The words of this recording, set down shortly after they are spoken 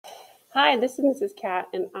Hi, this is Mrs. Cat,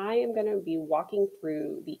 and I am going to be walking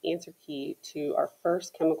through the answer key to our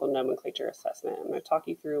first chemical nomenclature assessment. I'm going to talk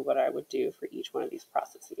you through what I would do for each one of these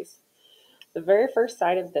processes. The very first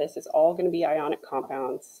side of this is all going to be ionic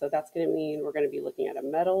compounds, so that's going to mean we're going to be looking at a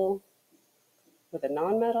metal with a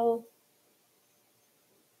nonmetal,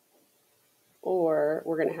 or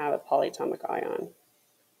we're going to have a polyatomic ion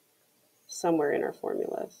somewhere in our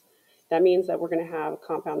formulas. That means that we're going to have a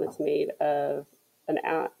compound that's made of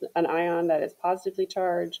an ion that is positively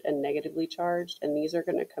charged and negatively charged, and these are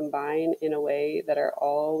going to combine in a way that are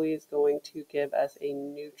always going to give us a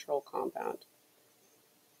neutral compound.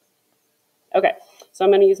 Okay, so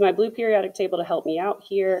I'm going to use my blue periodic table to help me out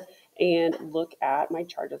here and look at my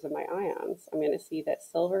charges of my ions. I'm going to see that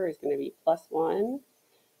silver is going to be +1,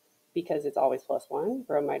 because it's always +1.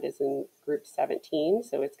 Bromide is in group 17,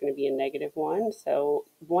 so it's going to be a -1. So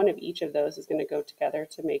one of each of those is going to go together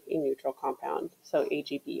to make a neutral compound, so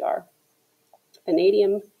AgBr.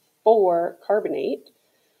 Vanadium 4 carbonate.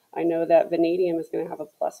 I know that vanadium is going to have a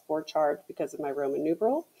 +4 charge because of my Roman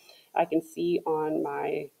numeral. I can see on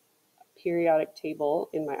my periodic table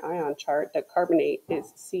in my ion chart that carbonate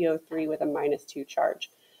is CO3 with a -2 charge.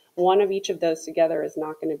 One of each of those together is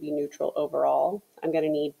not going to be neutral overall. I'm going to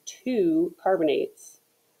need 2 carbonates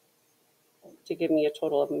to give me a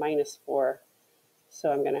total of -4.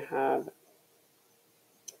 So I'm going to have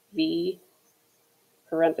V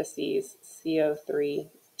parentheses CO3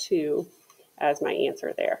 2 as my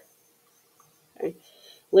answer there. Okay.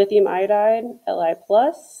 Lithium iodide, Li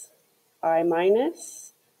plus, I minus.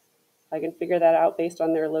 I can figure that out based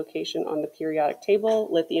on their location on the periodic table.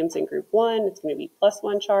 Lithium's in group 1, it's going to be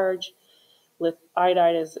 +1 charge.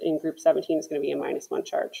 Iodide is in group 17, it's going to be a -1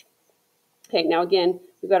 charge. Okay, now again,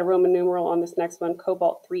 we've got a Roman numeral on this next one,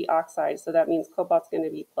 cobalt 3 oxide. So that means cobalt's going to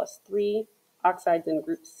be +3. Oxide's in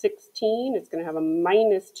group 16, it's going to have a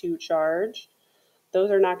 -2 charge.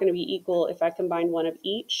 Those are not going to be equal if I combine one of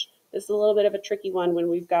each. This is a little bit of a tricky one when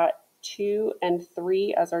we've got 2 and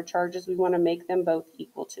 3 as our charges. We want to make them both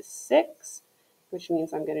equal to 6, which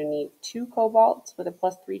means I'm going to need 2 cobalts with a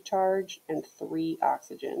 +3 charge and 3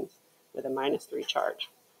 oxygens with a -3 charge.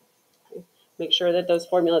 Okay. Make sure that those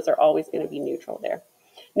formulas are always going to be neutral there.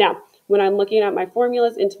 Now, when I'm looking at my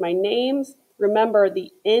formulas into my names, remember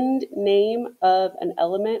the end name of an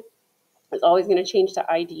element is always going to change to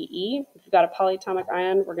IDE. If we've got a polyatomic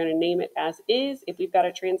ion, we're going to name it as is. If we've got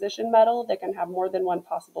a transition metal that can have more than one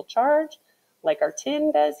possible charge, like our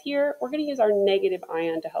tin does here, we're going to use our negative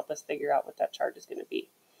ion to help us figure out what that charge is going to be.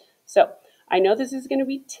 So I know this is going to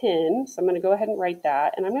be tin, so I'm going to go ahead and write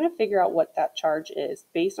that, and I'm going to figure out what that charge is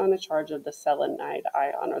based on the charge of the selenide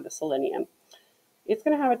ion, or the selenium. It's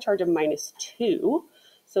going to have a charge of -2,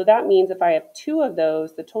 so that means if I have 2 of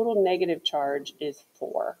those, the total negative charge is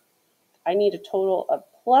 4. I need a total of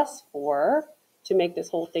 +4 to make this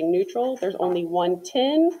whole thing neutral. There's only one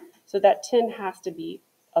tin, so that tin has to be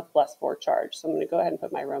a +4 charge. So I'm going to go ahead and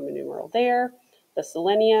put my Roman numeral there. The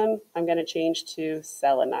selenium, I'm going to change to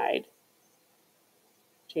selenide.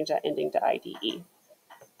 Change that ending to IDE.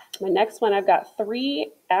 My next one, I've got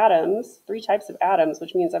 3 atoms, 3 types of atoms,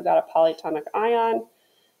 which means I've got a polyatomic ion.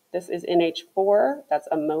 This is NH4, that's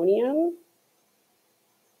ammonium,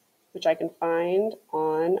 which I can find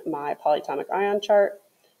on my polyatomic ion chart.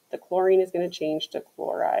 The chlorine is going to change to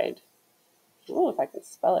chloride. Ooh, if I can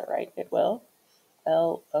spell it right, it will.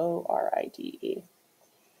 L-O-R-I-D-E.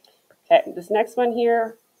 Okay, this next one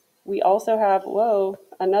here, we also have,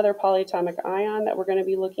 another polyatomic ion that we're going to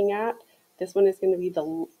be looking at. This one is going to be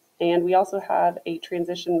and we also have a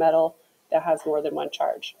transition metal that has more than one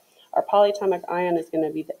charge. Our polyatomic ion is going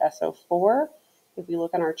to be the SO4. If we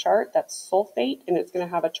look on our chart, that's sulfate, and it's going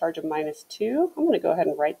to have a charge of -2. I'm going to go ahead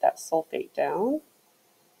and write that sulfate down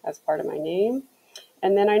as part of my name.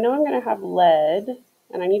 And then I know I'm going to have lead,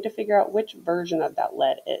 and I need to figure out which version of that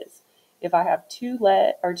lead is. If I have 2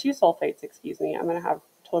 sulfates, I'm going to have a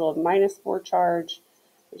total of -4 charge,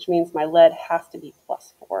 which means my lead has to be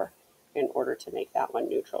 +4 in order to make that one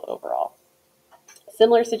neutral overall.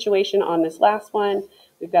 Similar situation on this last one.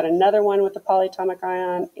 We've got another one with a polyatomic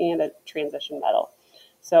ion and a transition metal.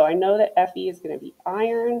 So I know that Fe is going to be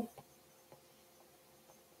iron.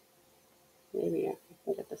 Maybe I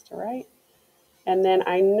can get this to right. And then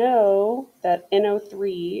I know that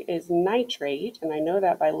NO3 is nitrate, and I know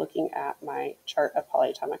that by looking at my chart of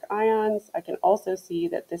polyatomic ions. I can also see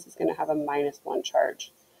that this is going to have a -1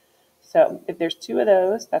 charge. So if there's 2 of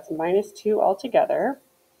those, that's -2 altogether,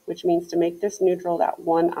 which means to make this neutral, that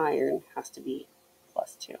 1 iron has to be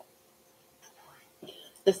 +2.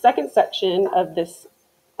 The second section of this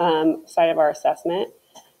side of our assessment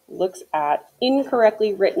looks at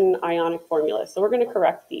incorrectly written ionic formulas. So we're going to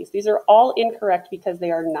correct these. These are all incorrect because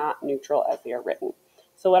they are not neutral as they are written.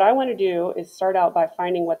 So what I want to do is start out by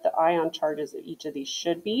finding what the ion charges of each of these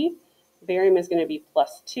should be. Barium is going to be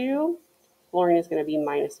 +2. Fluorine is going to be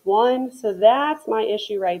 -1. So that's my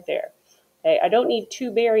issue right there. Okay, I don't need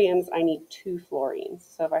 2 bariums, I need 2 fluorines.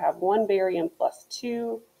 So if I have 1 barium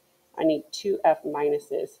 +2, I need 2 F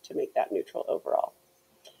minuses to make that neutral overall.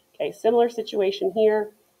 Okay, similar situation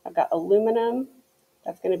here. I've got aluminum,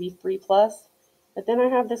 that's going to be 3+, but then I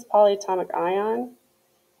have this polyatomic ion,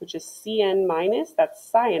 which is Cn-, that's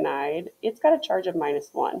cyanide. It's got a charge of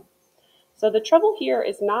 -1. So the trouble here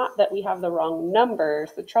is not that we have the wrong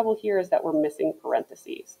numbers. The trouble here is that we're missing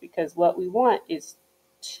parentheses, because what we want is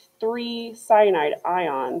 3 cyanide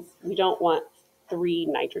ions. We don't want 3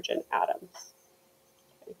 nitrogen atoms.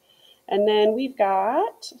 Okay. And then we've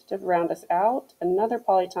got, to round us out, another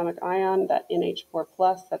polyatomic ion, that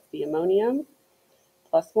NH4+, that's the ammonium,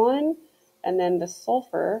 +1. And then the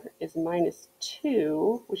sulfur is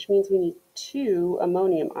 -2, which means we need 2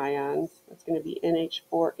 ammonium ions. That's going to be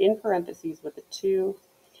NH4 in parentheses with a 2,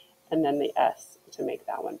 and then the S to make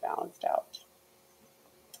that one balanced out.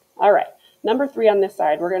 All right, number 3 on this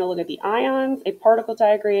side, we're going to look at the ions, a particle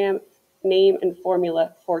diagram, name and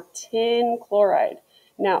formula for tin chloride.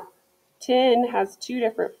 Now, tin has 2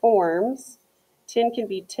 different forms. Tin can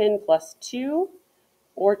be tin +2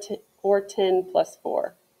 or tin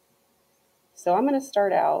 +4. So I'm going to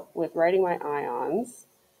start out with writing my ions.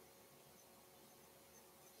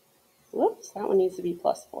 Whoops, that one needs to be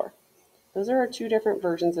 +4. Those are our 2 different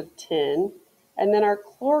versions of tin. And then our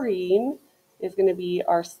chlorine is going to be,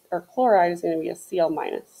 our chloride is going to be a Cl-.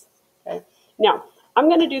 Okay. Now, I'm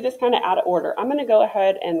going to do this kind of out of order. I'm going to go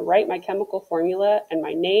ahead and write my chemical formula and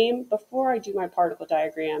my name before I do my particle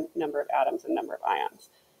diagram, number of atoms and number of ions.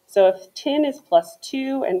 So if tin is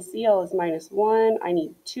 +2 and Cl is -1, I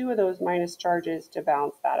need 2 of those minus charges to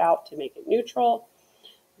balance that out to make it neutral.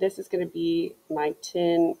 This is going to be my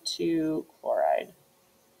tin 2 chloride.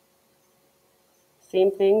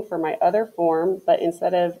 Same thing for my other form, but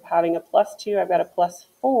instead of having a +2, I've got a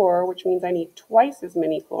 +4, which means I need twice as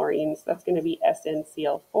many chlorines. That's going to be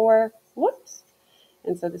SnCl4. Whoops.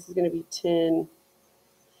 And so this is going to be tin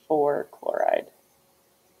 4 chloride.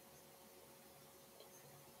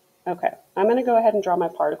 Okay, I'm going to go ahead and draw my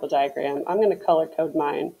particle diagram. I'm going to color code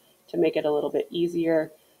mine to make it a little bit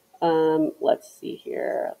easier. Let's see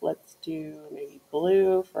here. Let's do maybe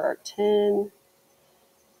blue for our tin.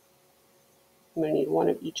 I'm going to need 1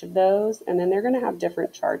 of each of those, and then they're going to have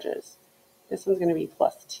different charges. This one's going to be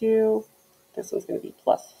 +2. This one's going to be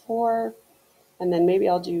 +4. And then maybe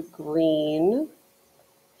I'll do green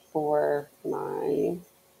for my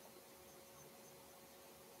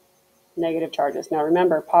negative charges. Now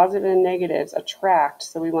remember, positive and negatives attract,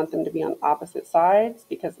 so we want them to be on opposite sides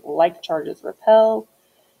because like charges repel.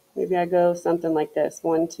 Maybe I go something like this: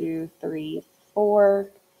 1, 2, 3,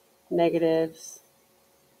 4 negatives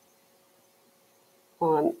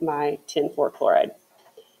on my tin 4 chloride.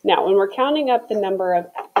 Now, when we're counting up the number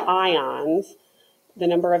of ions, the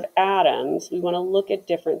number of atoms, we want to look at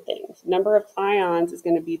different things. Number of ions is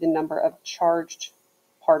going to be the number of charged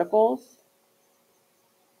particles.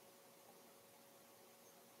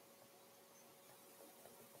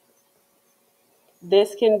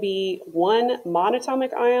 This can be 1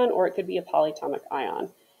 monatomic ion or it could be a polyatomic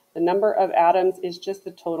ion. The number of atoms is just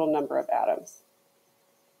the total number of atoms.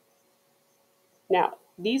 Now,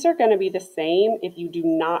 these are going to be the same if you do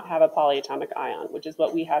not have a polyatomic ion, which is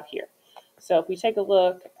what we have here. So if we take a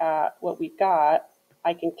look at what we've got,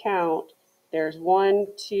 I can count there's 1,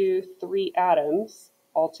 2, 3 atoms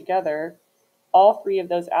all together. All 3 of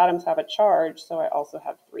those atoms have a charge, so I also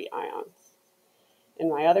have 3 ions. In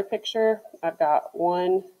my other picture, I've got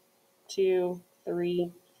 1, 2,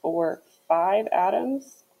 3, 4, 5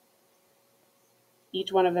 atoms.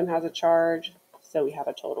 Each one of them has a charge, so we have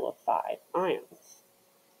a total of 5 ions.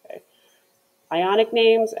 Okay. Ionic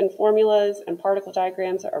names and formulas and particle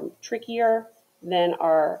diagrams are trickier than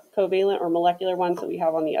our covalent or molecular ones that we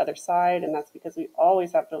have on the other side, and that's because we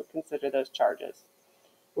always have to consider those charges.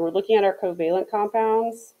 When we're looking at our covalent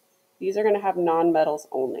compounds, these are going to have nonmetals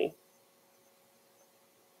only.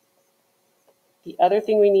 The other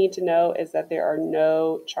thing we need to know is that there are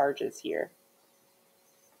no charges here.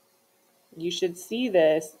 You should see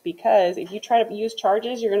this because if you try to use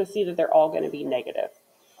charges, you're going to see that they're all going to be negative.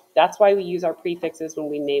 That's why we use our prefixes when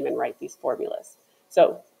we name and write these formulas.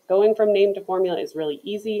 So going from name to formula is really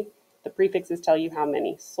easy. The prefixes tell you how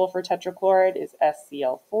many. Sulfur tetrachloride is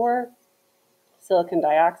SCl4. Silicon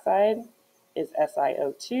dioxide is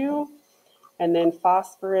SiO2. And then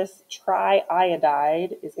phosphorus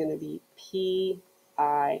triiodide is going to be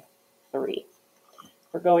Pi3.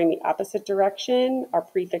 We're going the opposite direction. Our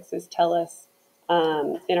prefixes tell us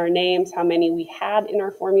in our names how many we had in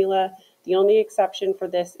our formula. The only exception for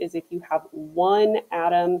this is if you have one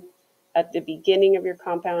atom at the beginning of your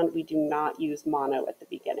compound. We do not use mono at the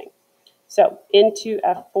beginning. So into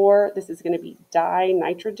F4, this is going to be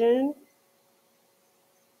dinitrogen.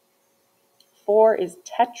 4 is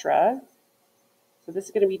tetra. So this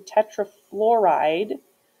is going to be tetrafluoride.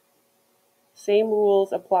 Same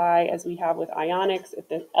rules apply as we have with ionics. If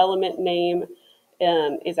the element name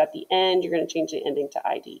is at the end, you're going to change the ending to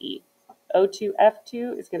IDE.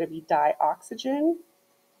 O2F2 is going to be dioxygen,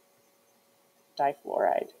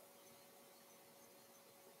 difluoride.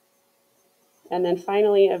 And then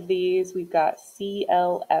finally of these, we've got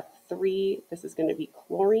ClF3. This is going to be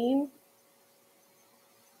chlorine,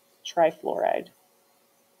 trifluoride.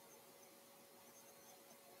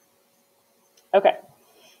 Okay,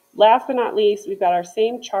 last but not least, we've got our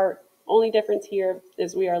same chart. Only difference here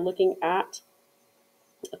is we are looking at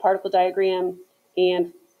the particle diagram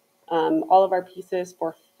and all of our pieces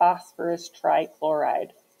for phosphorus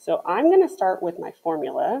trichloride. So I'm going to start with my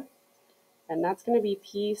formula, and that's going to be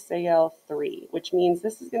PCl3, which means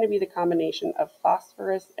this is going to be the combination of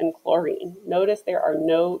phosphorus and chlorine. Notice there are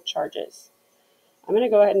no charges. I'm going to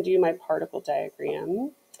go ahead and do my particle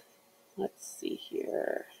diagram. Let's see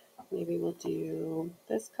here. Maybe we'll do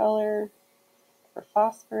this color for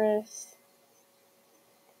phosphorus,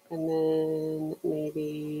 and then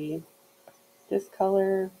maybe this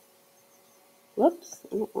color. Whoops,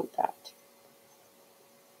 I don't want that.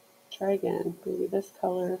 Try again. Maybe this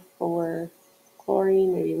color for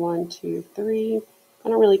chlorine, maybe 1, 2, 3. I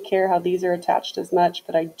don't really care how these are attached as much,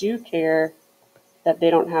 but I do care that they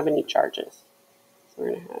don't have any charges. So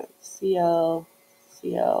we're going to have Cl,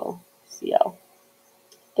 Cl, Cl.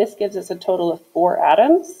 This gives us a total of 4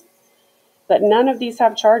 atoms, but none of these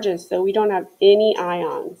have charges, so we don't have any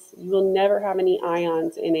ions. You will never have any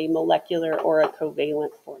ions in a molecular or a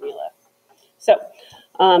covalent formula. So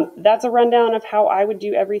that's a rundown of how I would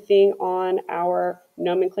do everything on our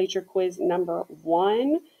nomenclature quiz number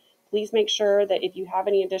 1. Please make sure that if you have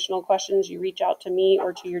any additional questions, you reach out to me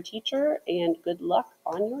or to your teacher, and good luck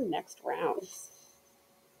on your next rounds.